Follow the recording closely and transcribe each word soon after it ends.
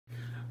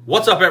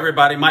What's up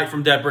everybody, Mike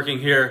from Dead Bricking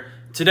here.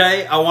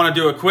 Today I want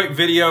to do a quick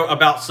video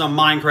about some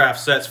Minecraft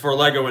sets for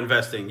Lego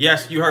investing.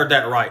 Yes, you heard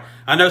that right.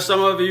 I know some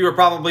of you are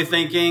probably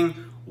thinking,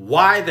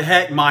 why the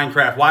heck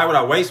Minecraft? Why would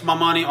I waste my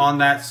money on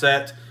that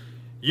set?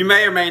 You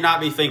may or may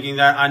not be thinking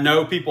that. I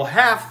know people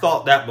have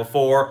thought that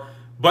before,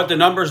 but the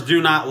numbers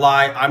do not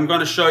lie. I'm going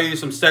to show you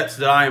some sets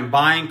that I am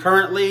buying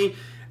currently,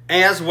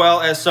 as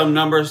well as some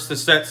numbers to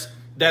sets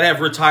that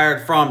have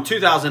retired from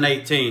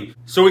 2018,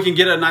 so we can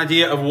get an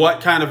idea of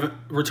what kind of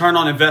return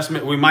on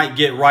investment we might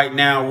get right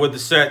now with the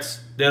sets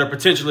that are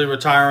potentially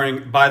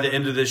retiring by the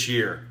end of this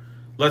year.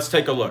 Let's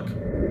take a look.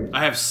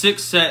 I have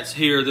 6 sets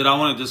here that I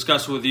want to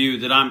discuss with you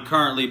that I'm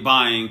currently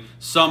buying.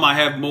 Some I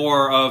have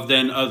more of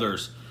than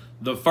others.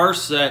 The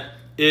first set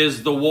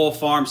is the Wool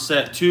Farm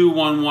set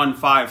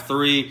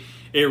 21153.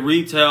 It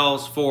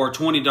retails for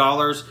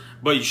 $20,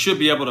 but you should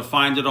be able to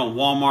find it on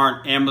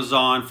Walmart,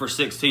 Amazon for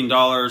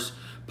 $16.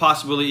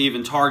 Possibly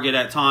even Target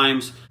at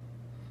times.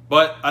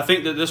 But I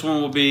think that this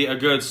one will be a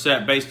good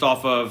set based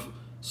off of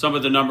some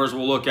of the numbers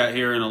we'll look at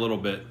here in a little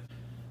bit.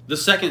 The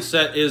second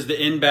set is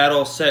the In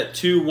Battle set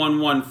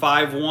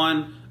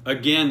 21151.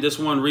 Again, this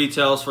one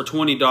retails for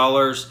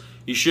 $20.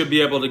 You should be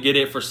able to get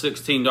it for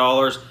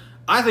 $16.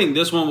 I think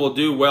this one will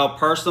do well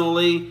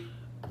personally.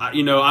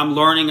 You know, I'm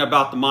learning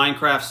about the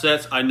Minecraft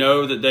sets. I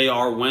know that they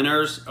are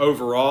winners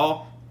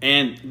overall.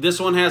 And this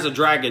one has a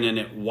dragon in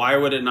it. Why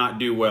would it not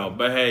do well?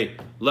 But hey,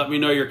 let me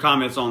know your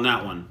comments on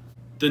that one.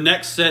 The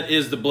next set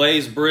is the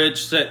Blaze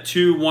Bridge set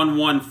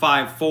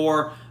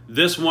 21154.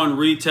 This one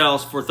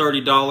retails for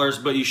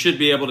 $30, but you should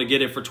be able to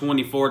get it for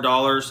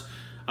 $24.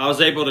 I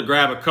was able to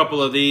grab a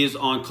couple of these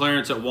on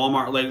clearance at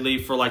Walmart lately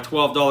for like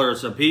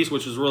 $12 a piece,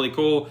 which is really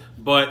cool,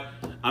 but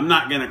I'm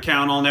not gonna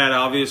count on that.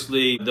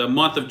 Obviously, the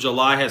month of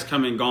July has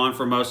come and gone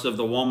for most of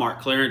the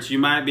Walmart clearance. You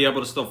might be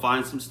able to still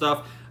find some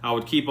stuff. I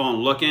would keep on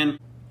looking.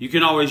 You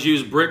can always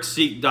use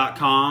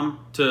brickseek.com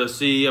to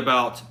see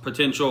about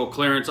potential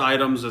clearance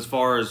items as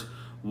far as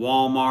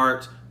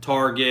Walmart,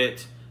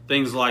 Target,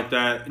 things like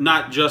that.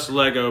 Not just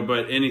Lego,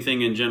 but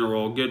anything in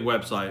general. Good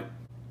website.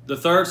 The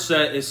third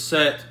set is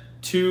set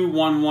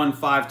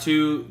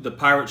 21152, the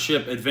Pirate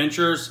Ship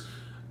Adventures.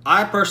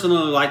 I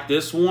personally like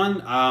this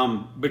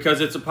one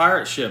because it's a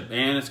pirate ship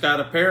and it's got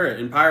a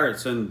parrot and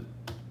pirates, and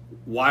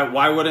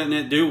why wouldn't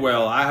it do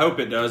well? I hope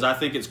it does. I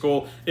think it's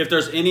cool. If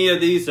there's any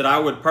of these that I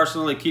would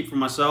personally keep for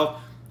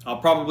myself, I'll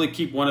probably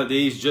keep one of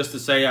these just to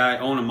say I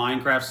own a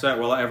Minecraft set.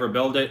 Will I ever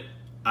build it?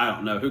 I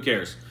don't know. Who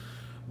cares?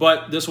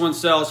 But this one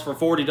sells for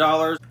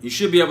 $40. You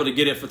should be able to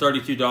get it for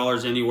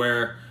 $32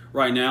 anywhere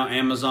right now.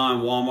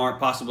 Amazon, Walmart,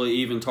 possibly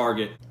even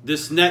Target.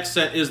 This next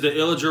set is the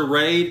Illager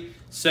Raid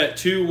set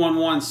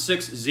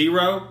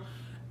 21160.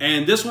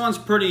 And this one's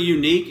pretty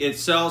unique. It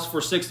sells for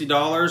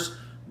 $60,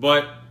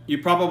 but you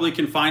probably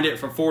can find it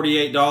for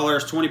 $48,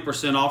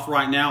 20% off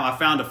right now. I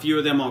found a few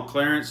of them on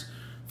clearance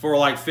for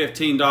like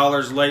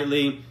 $15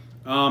 lately,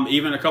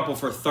 even a couple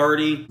for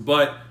 $30,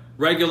 but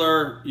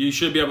regular, you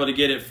should be able to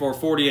get it for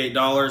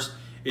 $48.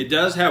 It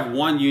does have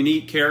one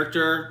unique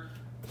character,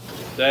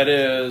 that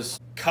is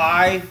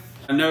Kai.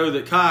 I know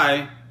that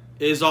Kai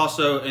is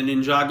also a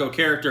Ninjago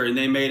character and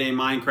they made a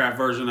Minecraft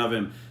version of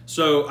him.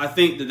 So I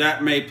think that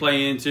that may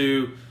play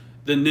into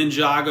the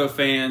Ninjago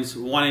fans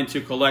wanting to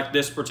collect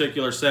this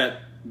particular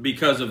set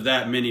because of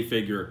that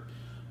minifigure.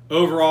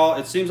 Overall,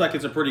 it seems like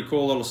it's a pretty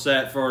cool little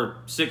set for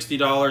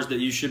 $60 that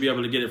you should be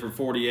able to get it for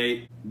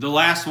 $48. The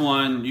last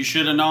one, you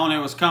should have known it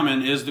was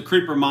coming, is the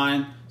Creeper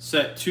Mine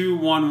set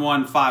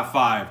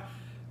 21155.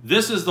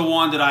 This is the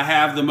one that I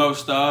have the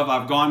most of.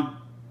 I've gone,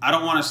 I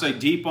don't want to say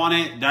deep on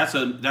it. That's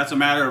a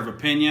matter of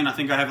opinion. I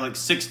think I have like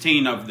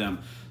 16 of them.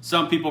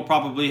 Some people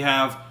probably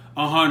have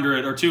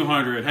 100 or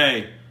 200.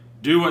 Hey,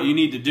 do what you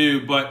need to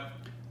do, but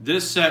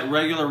this set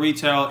regular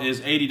retail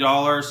is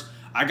 $80.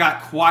 I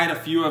got quite a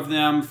few of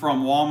them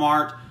from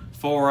Walmart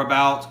for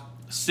about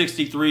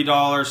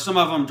 $63. Some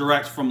of them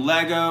direct from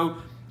Lego,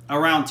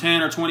 around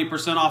 10 or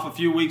 20% off a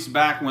few weeks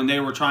back when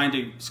they were trying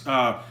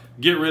to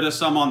get rid of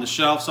some on the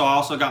shelf. So I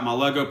also got my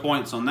Lego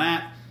points on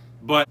that.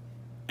 But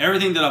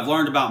everything that I've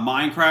learned about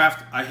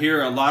Minecraft, I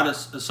hear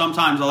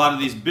sometimes a lot of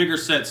these bigger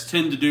sets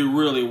tend to do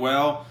really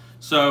well.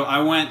 So I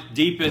went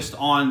deepest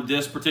on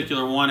this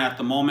particular one at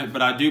the moment,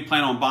 but I do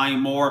plan on buying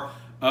more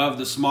of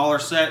the smaller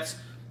sets.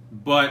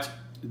 But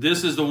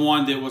this is the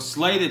one that was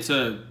slated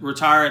to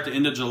retire at the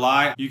end of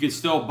July. You can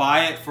still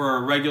buy it for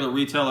a regular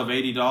retail of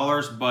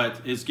 $80,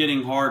 but it's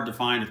getting hard to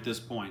find at this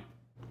point.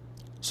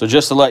 So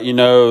just to let you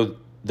know,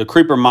 the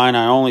Creeper Mine,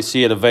 I only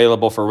see it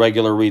available for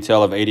regular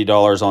retail of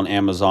 $80 on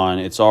Amazon.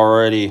 It's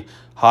already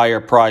higher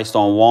priced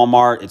on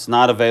Walmart. It's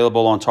not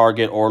available on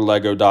Target or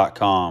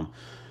Lego.com.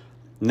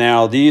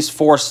 Now, these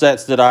 4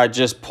 sets that I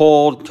just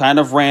pulled kind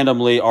of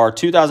randomly are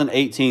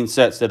 2018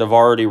 sets that have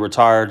already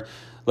retired.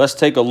 Let's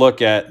take a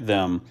look at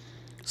them.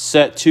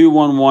 Set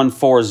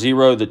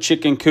 21140, the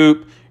Chicken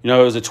Coop. You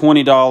know, it was a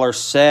 $20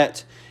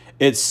 set.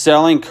 It's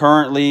selling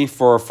currently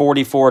for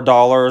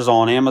 $44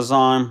 on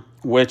Amazon,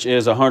 which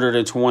is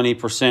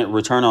 120%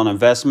 return on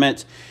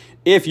investment.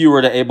 If you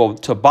were able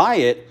to buy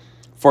it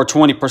for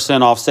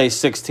 20% off, say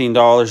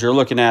 $16, you're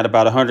looking at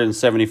about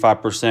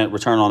 175%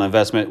 return on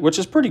investment, which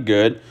is pretty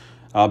good,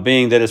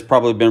 being that it's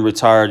probably been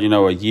retired,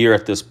 a year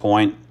at this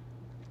point.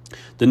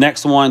 The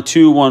next one,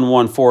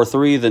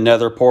 21143, the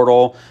Nether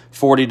Portal,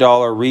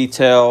 $40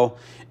 retail.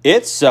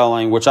 It's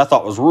selling, which I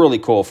thought was really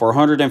cool, for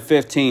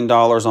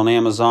 $115 on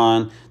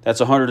Amazon.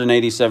 That's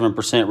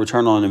 187%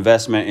 return on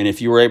investment. And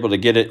if you were able to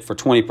get it for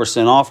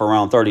 20% off,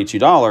 around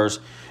 $32,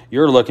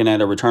 you're looking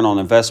at a return on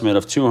investment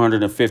of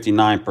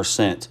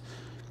 259%.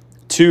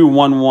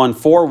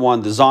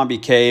 21141, the Zombie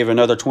Cave,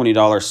 another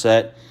 $20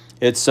 set.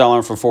 It's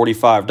selling for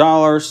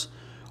 $45,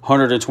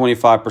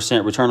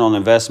 125% return on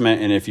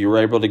investment. And if you were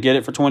able to get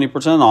it for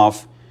 20%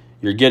 off,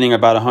 you're getting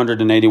about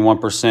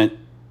 181%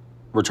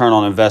 return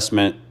on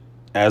investment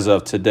as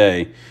of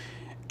today.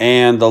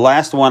 And the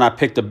last one, I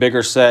picked a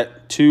bigger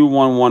set,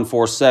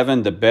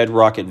 21147, the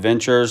Bedrock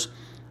Adventures.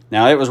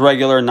 Now, it was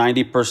regular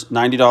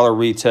 $90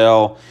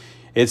 retail.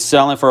 It's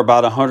selling for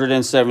about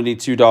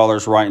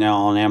 $172 right now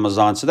on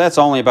Amazon. So that's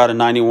only about a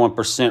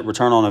 91%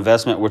 return on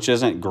investment, which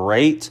isn't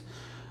great.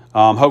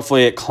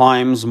 Hopefully it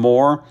climbs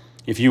more.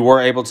 If you were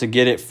able to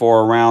get it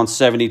for around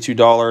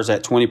 $72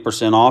 at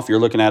 20% off,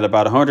 you're looking at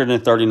about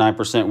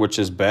 139%, which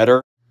is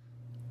better.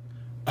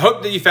 I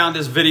hope that you found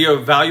this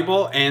video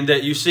valuable and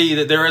that you see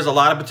that there is a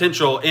lot of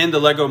potential in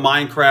the Lego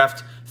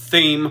Minecraft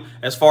theme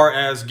as far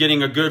as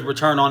getting a good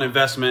return on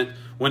investment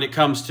when it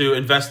comes to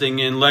investing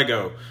in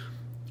Lego.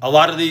 A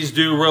lot of these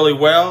do really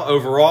well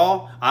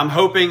overall. I'm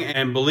hoping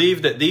and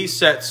believe that these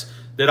sets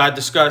that I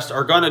discussed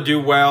are going to do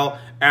well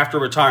after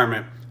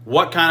retirement.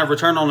 What kind of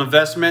return on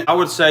investment? I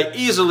would say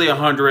easily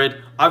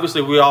 100.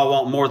 Obviously, we all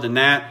want more than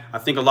that. I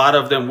think a lot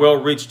of them will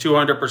reach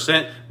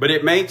 200%, but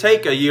it may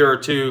take a year or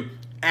two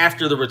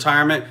after the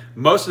retirement.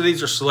 Most of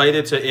these are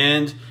slated to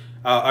end.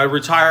 I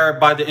retire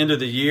by the end of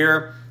the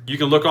year. You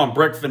can look on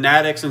Brick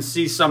Fanatics and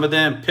see some of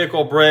them.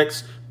 Pickle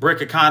Bricks,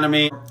 Brick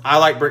Economy. I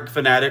like Brick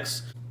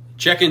Fanatics.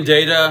 Checking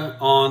data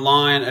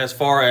online as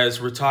far as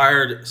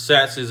retired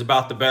sets is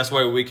about the best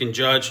way we can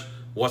judge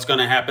what's going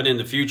to happen in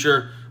the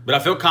future. But I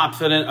feel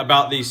confident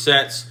about these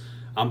sets.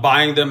 I'm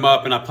buying them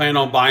up and I plan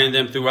on buying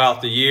them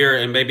throughout the year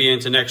and maybe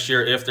into next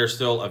year if they're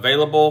still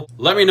available.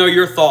 Let me know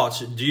your thoughts.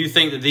 Do you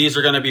think that these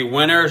are going to be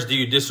winners? Do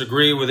you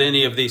disagree with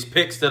any of these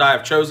picks that I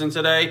have chosen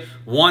today?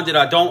 One that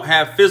I don't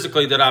have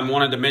physically that I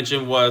wanted to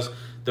mention was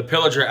the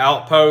Pillager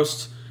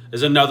Outpost.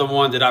 Is another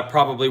one that I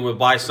probably would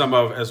buy some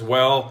of as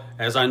well,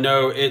 as I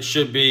know it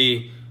should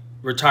be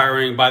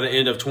retiring by the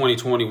end of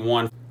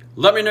 2021.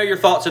 Let me know your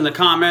thoughts in the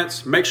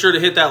comments. Make sure to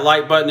hit that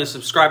like button and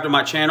subscribe to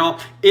my channel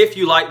if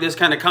you like this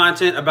kind of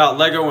content about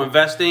Lego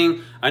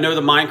investing. I know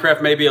the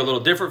Minecraft may be a little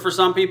different for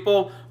some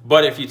people,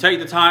 but if you take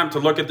the time to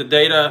look at the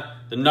data,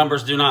 the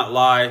numbers do not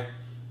lie.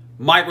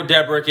 Mike with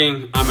Dead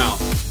Bricking, I'm out.